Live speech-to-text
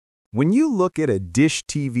When you look at a dish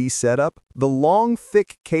TV setup, the long,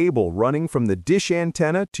 thick cable running from the dish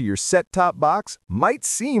antenna to your set-top box might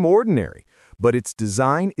seem ordinary, but its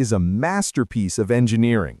design is a masterpiece of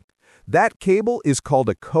engineering. That cable is called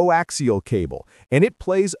a coaxial cable, and it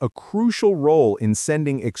plays a crucial role in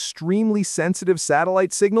sending extremely sensitive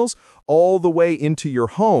satellite signals all the way into your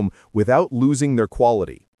home without losing their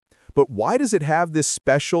quality. But why does it have this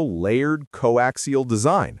special layered coaxial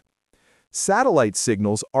design? Satellite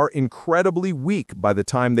signals are incredibly weak by the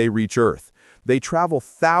time they reach Earth. They travel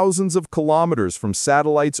thousands of kilometers from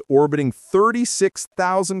satellites orbiting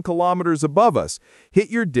 36,000 kilometers above us, hit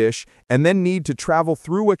your dish, and then need to travel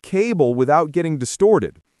through a cable without getting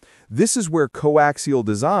distorted. This is where coaxial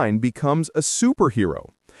design becomes a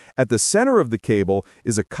superhero. At the center of the cable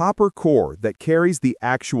is a copper core that carries the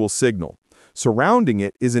actual signal. Surrounding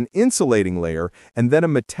it is an insulating layer and then a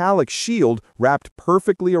metallic shield wrapped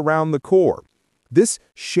perfectly around the core. This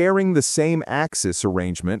sharing the same axis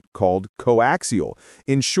arrangement, called coaxial,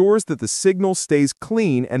 ensures that the signal stays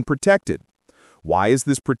clean and protected. Why is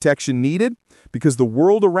this protection needed? Because the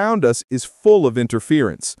world around us is full of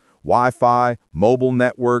interference. Wi-Fi, mobile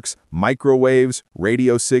networks, microwaves,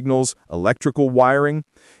 radio signals, electrical wiring.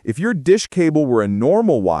 If your dish cable were a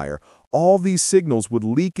normal wire, all these signals would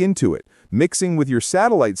leak into it, mixing with your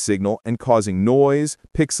satellite signal and causing noise,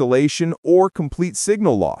 pixelation, or complete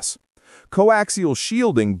signal loss. Coaxial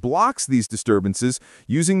shielding blocks these disturbances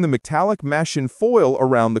using the metallic mesh and foil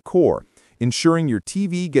around the core, ensuring your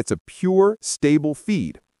TV gets a pure, stable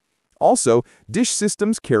feed. Also, dish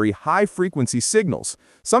systems carry high-frequency signals,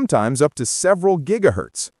 sometimes up to several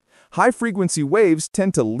gigahertz. High-frequency waves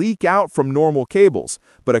tend to leak out from normal cables,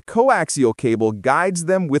 but a coaxial cable guides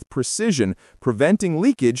them with precision, preventing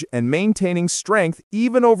leakage and maintaining strength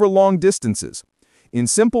even over long distances. In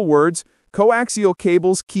simple words, coaxial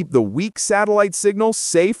cables keep the weak satellite signal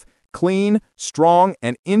safe, clean, strong,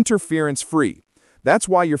 and interference-free. That's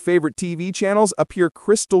why your favorite TV channels appear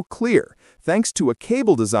crystal clear, thanks to a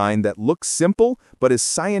cable design that looks simple but is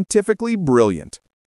scientifically brilliant.